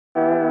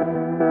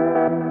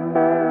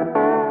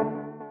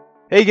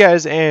Hey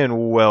guys,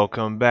 and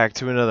welcome back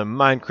to another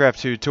Minecraft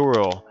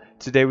tutorial.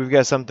 Today we've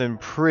got something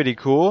pretty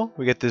cool.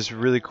 We got this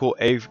really cool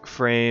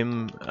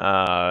A-frame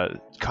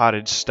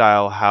cottage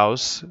style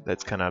house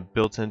that's kind of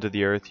built into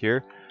the earth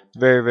here.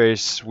 Very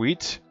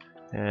sweet.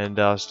 And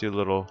I'll just do a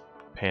little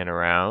pan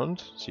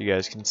around so you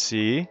guys can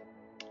see.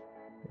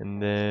 And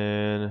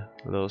then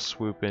a little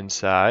swoop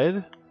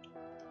inside.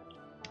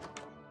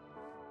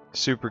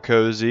 Super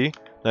cozy.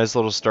 Nice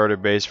little starter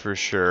base for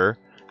sure,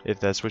 if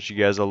that's what you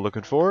guys are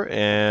looking for.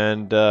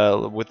 And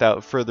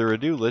without further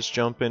ado, let's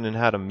jump in and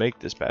how to make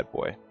this bad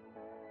boy.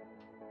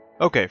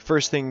 Okay,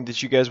 first thing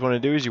that you guys want to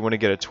do is you want to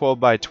get a 12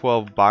 by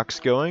 12 box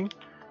going,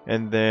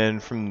 and then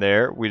from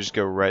there we just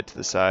go right to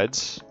the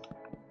sides.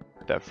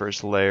 That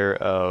first layer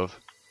of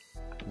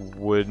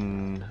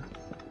wooden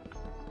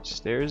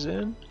stairs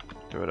in,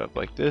 throw it up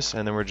like this,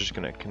 and then we're just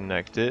going to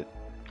connect it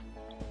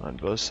on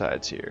both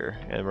sides here,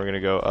 and we're going to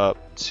go up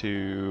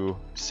to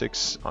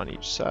 6 on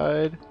each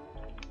side.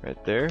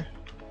 Right there.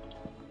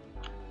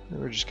 And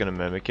we're just gonna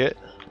mimic it.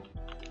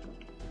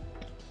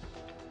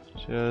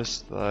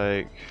 Just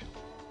like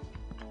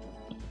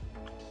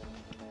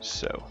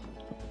so.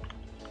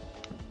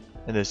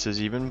 And this is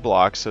even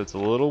blocks, so it's a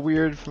little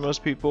weird for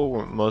most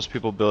people. Most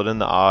people build in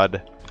the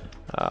odd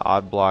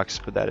blocks,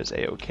 but that is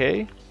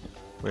a-okay.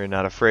 We're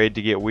not afraid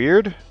to get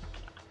weird.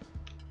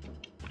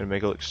 Gonna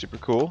make it look super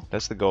cool.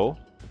 That's the goal.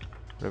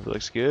 Whatever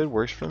looks good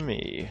works for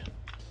me.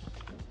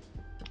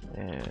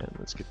 And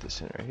let's get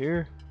this in right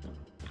here.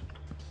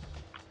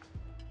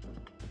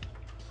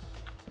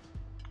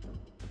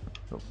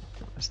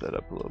 Mess that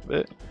up a little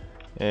bit.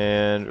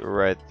 And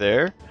right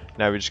there.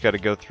 Now we just got to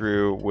go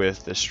through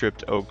with the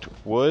stripped oaked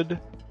wood.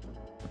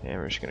 And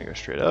we're just going to go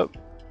straight up.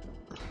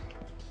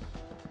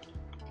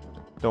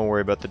 Don't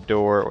worry about the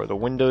door or the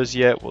windows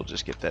yet. We'll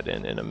just get that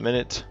in a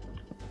minute.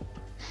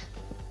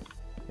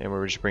 And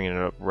we're just bringing it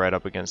up right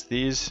up against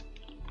these.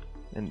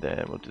 And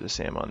then we'll do the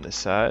same on this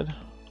side.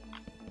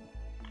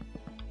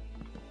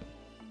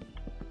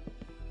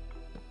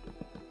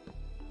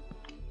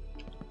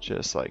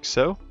 Just like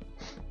so.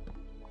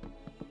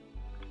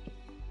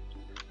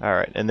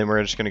 Alright, and then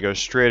we're just going to go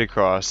straight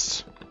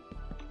across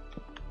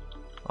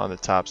on the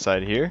top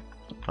side here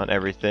on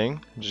everything.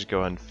 Just go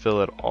ahead and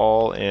fill it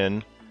all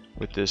in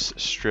with this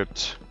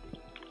stripped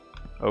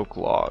oak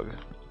log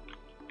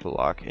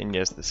block. And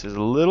yes, this is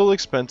a little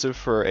expensive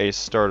for a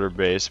starter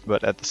base,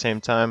 but at the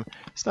same time,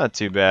 it's not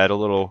too bad. A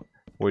little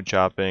wood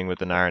chopping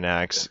with an iron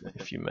axe, in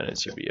a few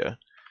minutes you'll be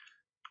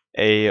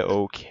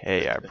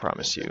a-okay, I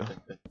promise you.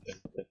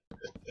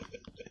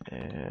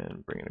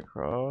 And bring it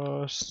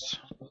across.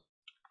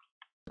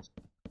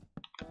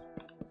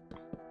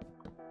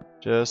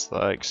 Just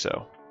like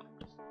so.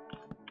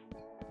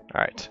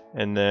 Alright,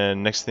 and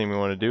then next thing we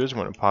want to do is we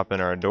want to pop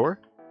in our door.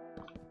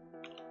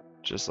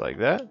 Just like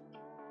that.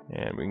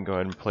 And we can go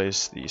ahead and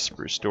place the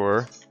spruce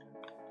door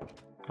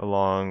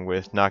along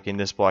with knocking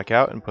this block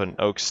out and put an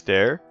oak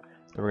stair.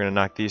 Then we're going to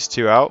knock these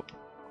two out.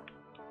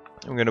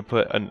 I'm going to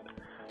put a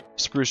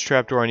spruce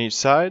trapdoor on each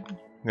side.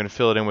 I'm going to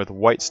fill it in with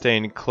white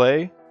stained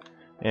clay.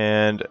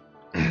 And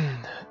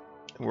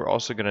we're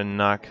also going to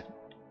knock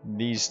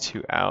these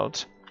two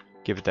out,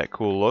 give it that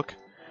cool look.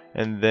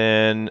 And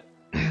then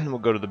we'll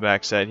go to the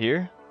back side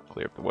here,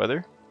 clear up the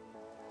weather.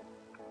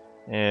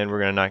 And we're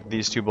going to knock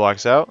these two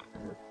blocks out,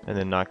 and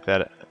then knock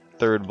that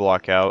third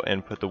block out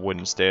and put the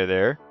wooden stair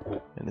there.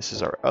 And this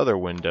is our other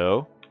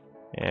window.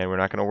 And we're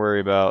not going to worry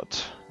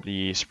about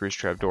the spruce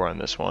trapdoor on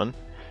this one.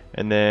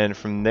 And then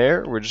from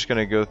there, we're just going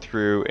to go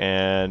through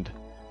and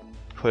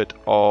put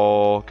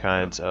all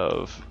kinds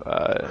of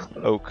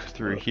oak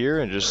through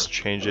here and just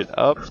change it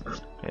up.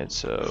 And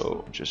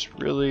so just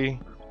really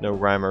no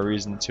rhyme or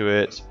reason to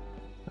it.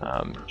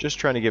 Just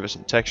trying to give it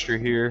some texture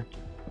here.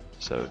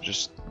 So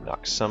just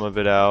knock some of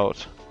it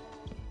out.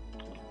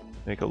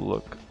 Make it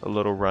look a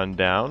little run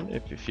down,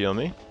 if you feel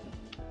me.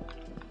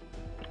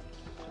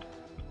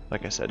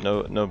 Like I said,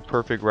 no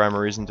perfect rhyme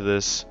or reason to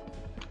this.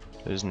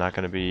 There's not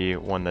going to be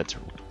one that's,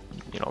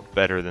 you know,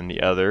 better than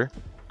the other.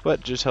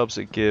 But just helps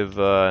it give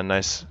a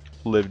nice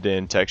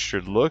lived-in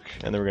textured look.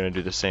 And then we're going to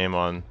do the same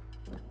on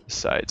the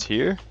sides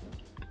here.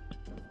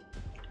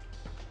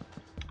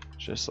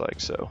 Just like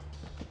so.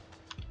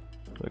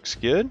 Looks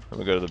good. I'm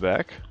going to go to the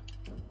back.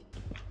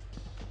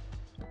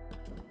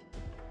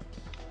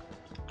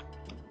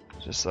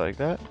 Just like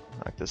that.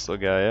 Knock this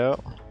little guy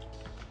out.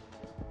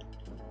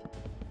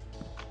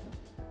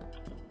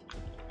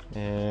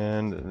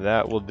 And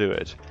that will do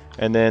it.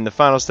 And then the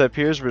final step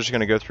here is we're just going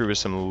to go through with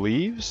some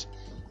leaves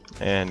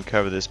and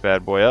cover this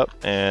bad boy up.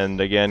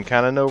 And again,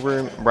 kind of no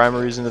rhyme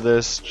or reason to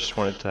this. Just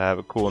wanted to have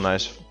a cool,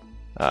 nice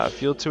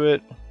feel to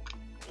it.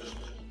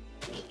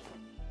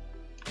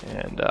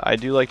 And I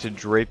do like to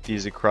drape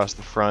these across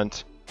the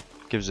front.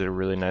 Gives it a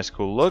really nice,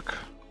 cool look.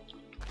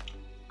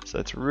 So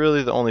that's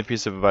really the only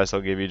piece of advice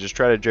I'll give you. Just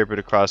try to drape it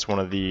across one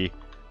of the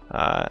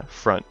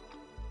front,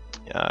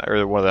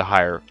 or one of the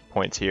higher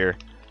points here.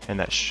 And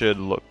that should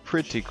look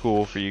pretty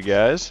cool for you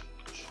guys.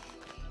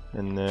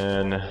 And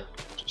then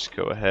just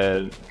go ahead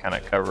and kind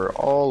of cover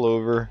all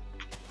over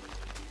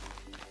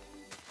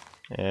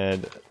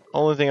And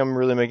only thing I'm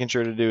really making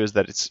sure to do is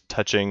that it's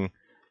touching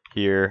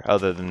here.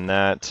 Other than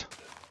that,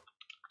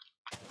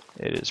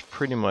 it is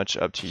pretty much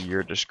up to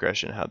your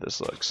discretion how this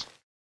looks.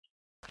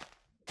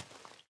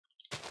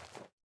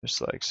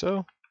 Just like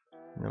so.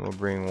 And then we'll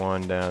bring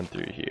one down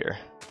through here.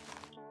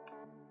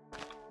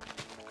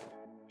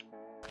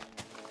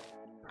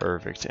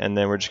 Perfect. And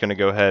then we're just going to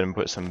go ahead and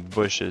put some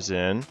bushes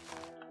in.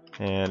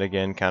 And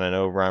again, kind of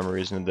no rhyme or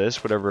reason to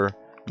this. Whatever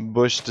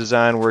bush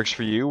design works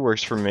for you,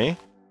 works for me.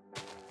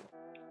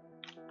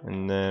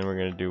 And then we're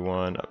going to do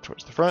one up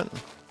towards the front.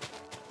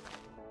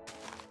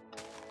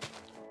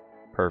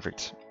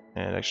 Perfect.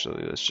 And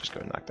actually, let's just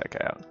go knock that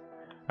guy out.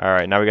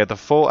 Alright, now we got the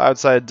full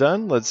outside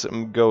done. Let's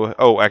go...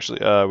 Oh, actually,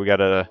 we got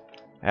to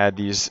add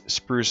these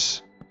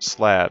spruce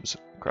slabs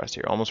across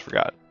here. Almost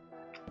forgot.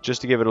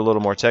 Just to give it a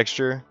little more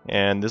texture.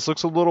 And this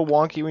looks a little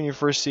wonky when you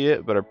first see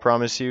it, but I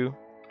promise you,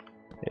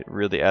 it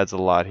really adds a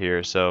lot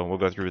here. So we'll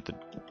go through with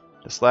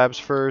the slabs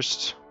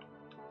first.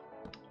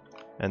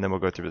 And then we'll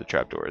go through with the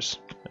trapdoors.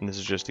 And this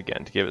is just,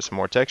 again, to give it some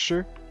more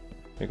texture.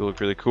 Make it look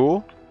really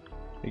cool.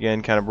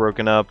 Again, kind of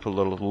broken up, a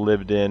little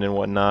lived in and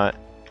whatnot.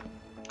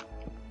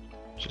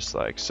 Just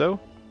like so.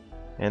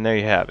 And there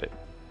you have it.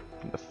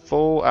 The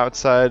full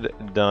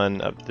outside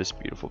done of this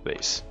beautiful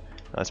base.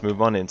 Let's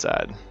move on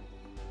inside.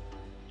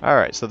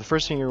 Alright, so the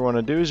first thing you're going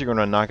to do is you're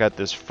going to knock out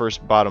this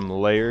first bottom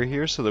layer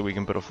here so that we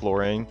can put a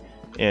flooring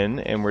in.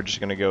 And we're just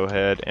going to go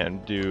ahead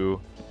and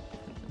do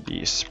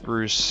the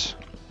spruce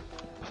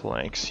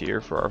planks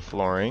here for our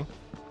flooring.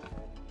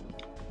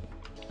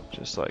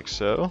 Just like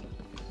so.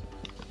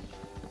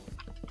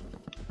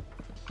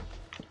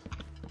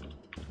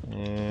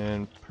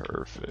 And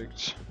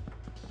perfect.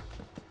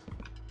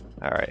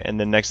 Alright, and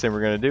the next thing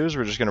we're going to do is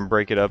we're just going to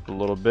break it up a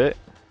little bit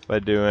by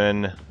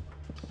doing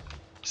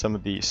some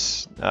of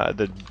these,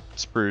 the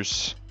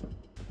spruce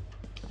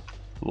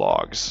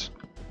logs.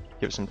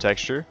 Give it some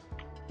texture.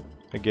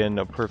 Again,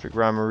 no perfect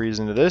rhyme or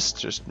reason to this,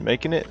 just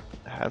making it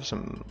have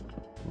some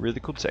really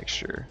cool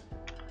texture.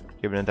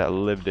 Giving it that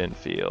lived in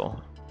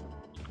feel.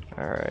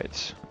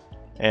 Alright.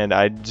 And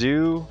I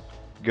do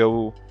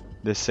go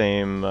the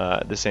same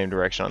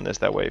direction on this,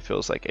 that way it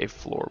feels like a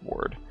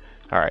floorboard.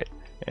 Alright,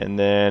 and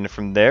then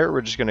from there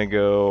we're just gonna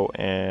go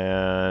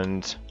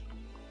and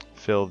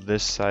fill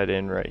this side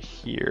in right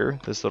here.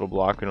 This little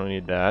block, we don't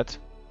need that.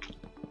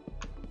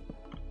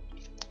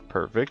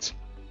 Perfect.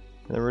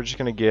 And then we're just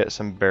gonna get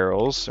some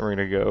barrels and we're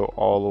gonna go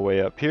all the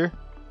way up here.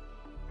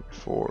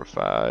 4,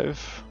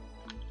 5.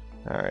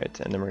 Alright,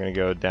 and then we're gonna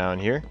go down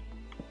here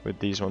with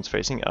these ones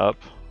facing up.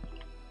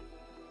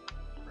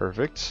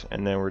 Perfect.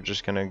 And then we're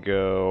just gonna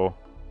go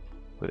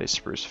with a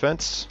spruce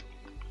fence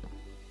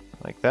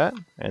like that,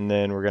 and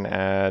then we're gonna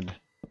add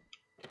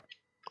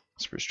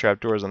spruce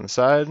trapdoors on the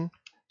side,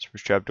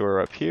 spruce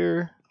trapdoor up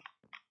here,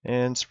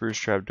 and spruce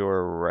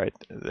trapdoor right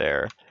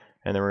there.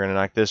 And then we're gonna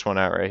knock this one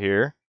out right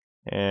here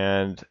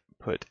and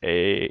put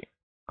a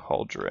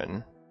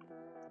cauldron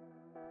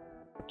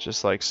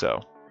just like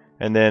so.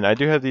 And then I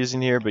do have these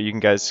in here, but you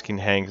guys can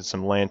hang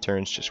some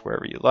lanterns just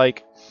wherever you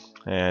like.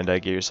 And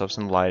give yourself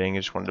some lighting. I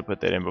just wanted to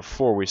put that in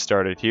before we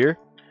started here.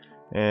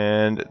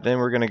 And then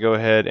we're going to go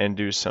ahead and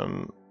do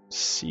some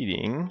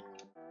seating.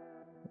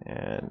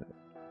 And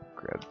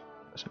grab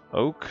some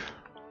oak.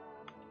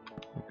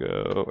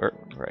 Go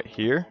right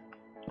here.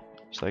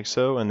 Just like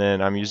so. And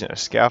then I'm using a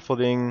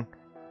scaffolding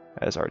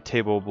as our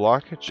table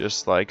block,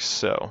 just like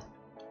so.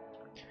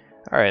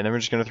 Alright, and then we're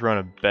just going to throw in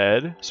a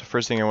bed. So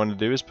first thing I want to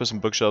do is put some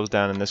bookshelves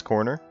down in this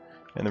corner.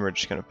 And then we're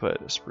just going to put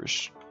a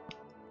spruce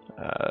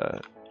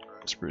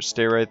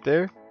stay right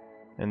there,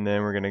 and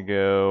then we're gonna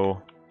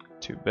go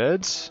 2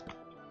 beds,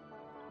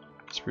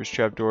 spruce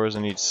trapdoors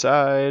on each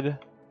side,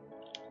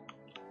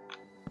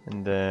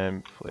 and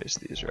then place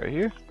these right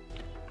here.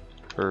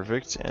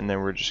 Perfect. And then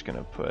we're just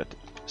gonna put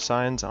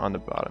signs on the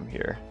bottom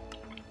here.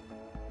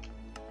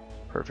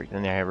 Perfect.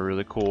 And I have a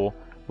really cool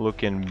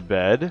looking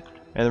bed,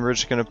 and then we're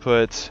just gonna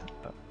put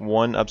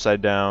one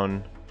upside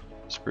down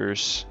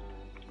spruce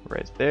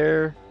right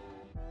there,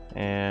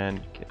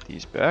 and get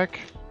these back,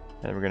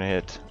 and we're gonna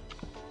hit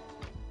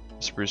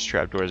spruce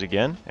trapdoors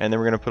again, and then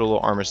we're going to put a little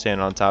armor stand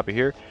on top of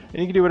here,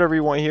 and you can do whatever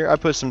you want here. I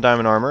put some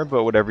diamond armor,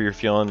 but whatever you're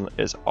feeling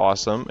is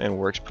awesome and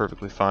works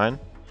perfectly fine.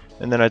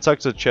 And then I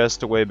tucked the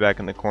chest away back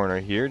in the corner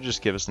here,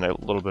 just give us a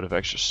little bit of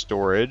extra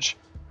storage.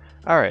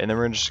 Alright, and then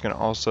we're just going to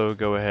also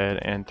go ahead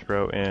and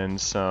throw in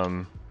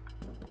some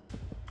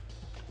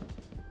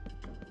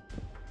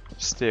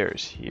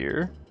stairs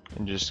here,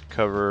 and just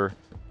cover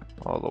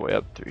all the way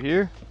up through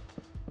here.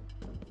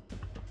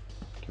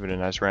 Give it a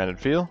nice rounded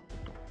feel.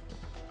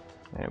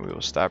 And we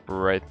will stop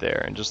right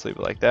there and just leave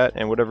it like that.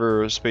 And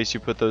whatever space you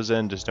put those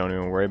in, just don't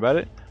even worry about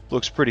it.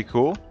 Looks pretty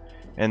cool.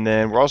 And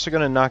then we're also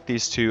going to knock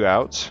these 2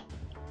 out.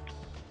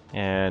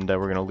 And we're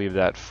going to leave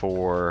that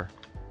for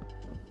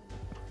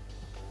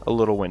a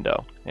little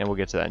window. And we'll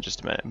get to that in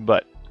just a minute.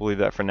 But we'll leave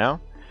that for now.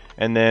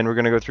 And then we're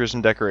going to go through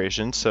some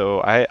decorations.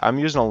 So I'm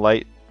using a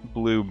light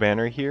blue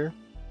banner here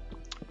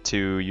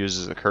to use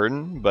as a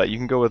curtain. But you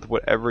can go with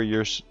whatever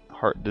your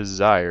heart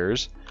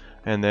desires.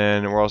 And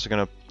then we're also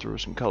going to throw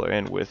some color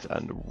in with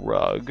a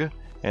rug.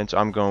 And so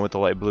I'm going with the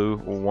light blue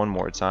one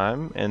more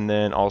time. And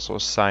then also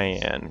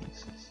cyan.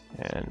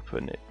 And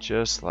putting it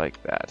just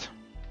like that.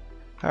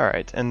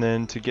 Alright, and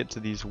then to get to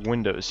these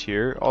windows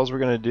here, all we're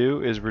going to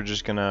do is we're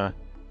just going to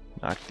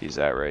knock these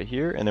out right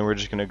here. And then we're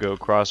just going to go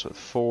across with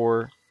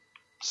 4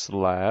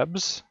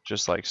 slabs,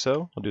 just like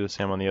so. We'll do the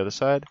same on the other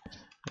side.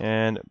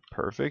 And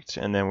perfect.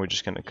 And then we're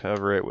just going to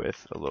cover it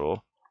with a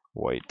little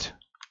white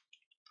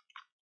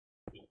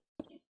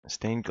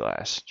stained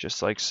glass,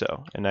 just like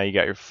so. And now you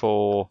got your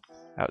full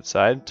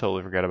outside.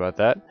 Totally forgot about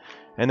that.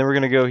 And then we're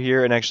going to go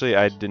here, and actually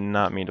I did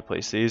not mean to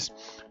place these.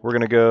 We're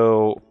going to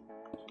go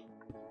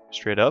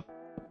straight up.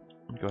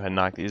 Go ahead and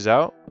knock these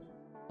out.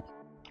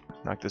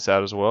 Knock this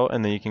out as well.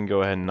 And then you can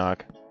go ahead and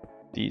knock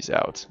these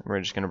out.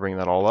 We're just going to bring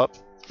that all up.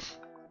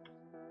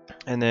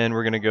 And then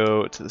we're going to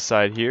go to the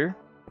side here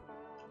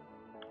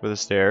with a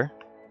stair.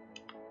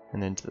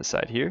 And then to the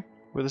side here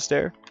with a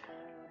stair.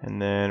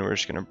 And then we're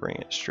just going to bring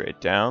it straight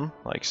down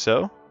like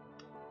so.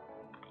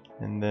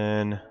 And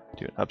then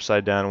do an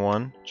upside down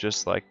one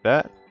just like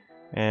that.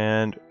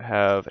 And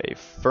have a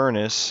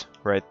furnace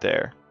right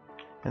there.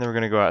 And then we're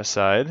going to go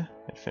outside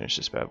and finish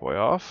this bad boy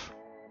off.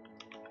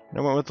 And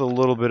I went with a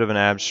little bit of an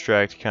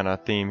abstract kind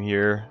of theme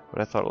here,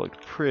 but I thought it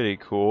looked pretty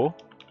cool.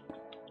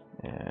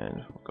 And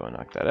we'll go and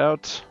knock that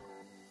out.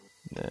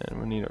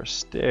 Then we need our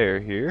stair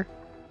here.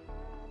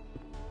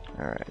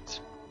 Alright.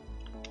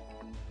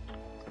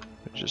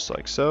 Just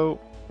like so.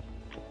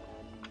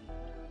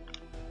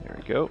 There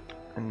we go.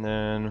 And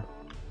then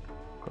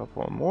go up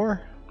one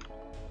more.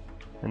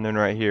 And then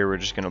right here we're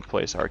just going to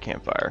place our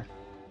campfire.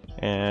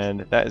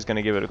 And that is going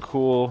to give it a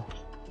cool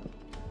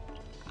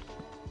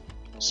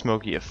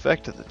smoky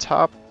effect at the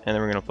top. And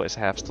then we're going to place a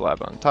half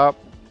slab on top.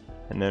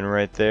 And then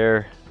right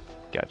there,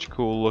 got your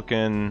cool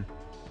looking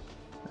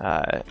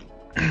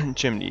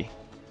chimney.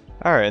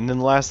 Alright, and then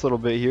the last little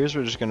bit here is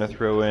we're just going to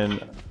throw in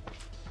a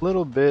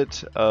little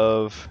bit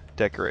of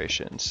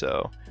decoration.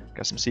 So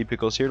got some sea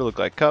pickles here to look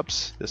like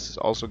cups. This is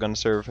also going to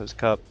serve as a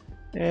cup,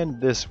 and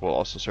this will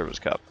also serve as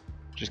a cup.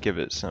 Just give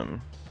it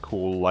some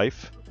cool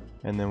life.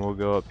 And then we'll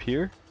go up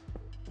here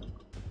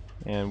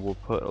and we'll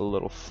put a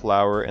little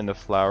flower in the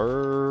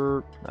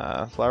flower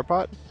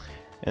pot.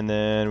 And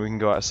then we can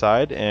go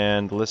outside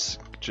and let's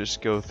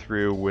just go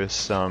through with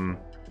some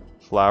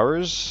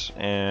flowers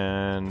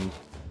and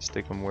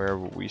stick them wherever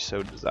we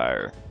so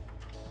desire.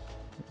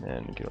 And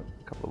then get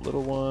a couple of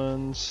little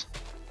ones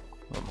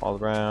all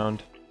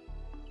around,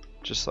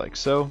 just like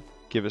so.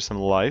 Give it some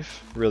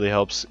life. Really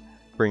helps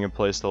bring a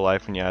place to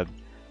life when you add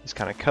this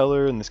kind of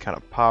color and this kind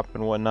of pop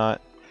and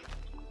whatnot.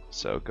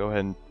 So go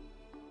ahead and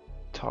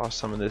toss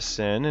some of this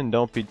in, and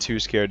don't be too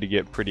scared to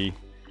get pretty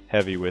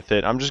heavy with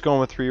it. I'm just going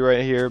with 3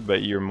 right here,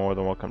 but you're more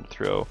than welcome to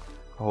throw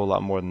a whole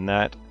lot more than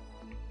that.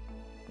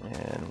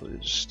 And we'll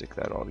just stick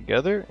that all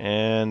together,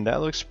 and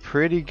that looks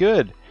pretty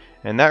good.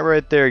 And that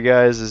right there,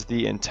 guys, is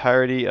the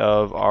entirety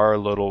of our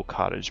little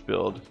cottage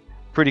build.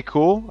 Pretty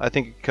cool. I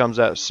think it comes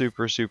out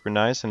super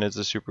nice, and it's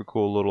a super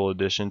cool little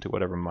addition to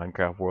whatever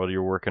Minecraft world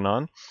you're working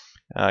on.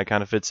 It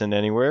kind of fits in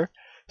anywhere.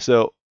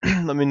 So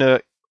let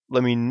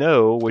me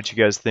know what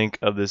you guys think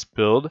of this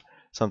build.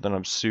 Something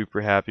I'm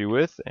super happy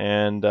with,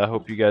 and I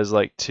hope you guys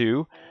like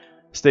too.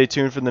 Stay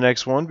tuned for the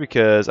next one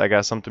because I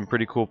got something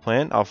pretty cool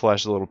planned. I'll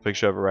flash a little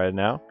picture of it right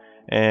now,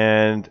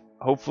 and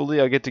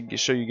hopefully I'll get to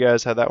show you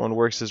guys how that one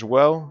works as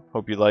well.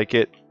 Hope you like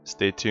it.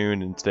 Stay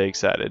tuned and stay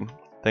excited.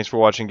 Thanks for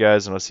watching,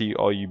 guys, and I'll see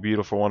all you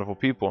beautiful, wonderful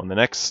people in the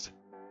next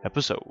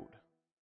episode.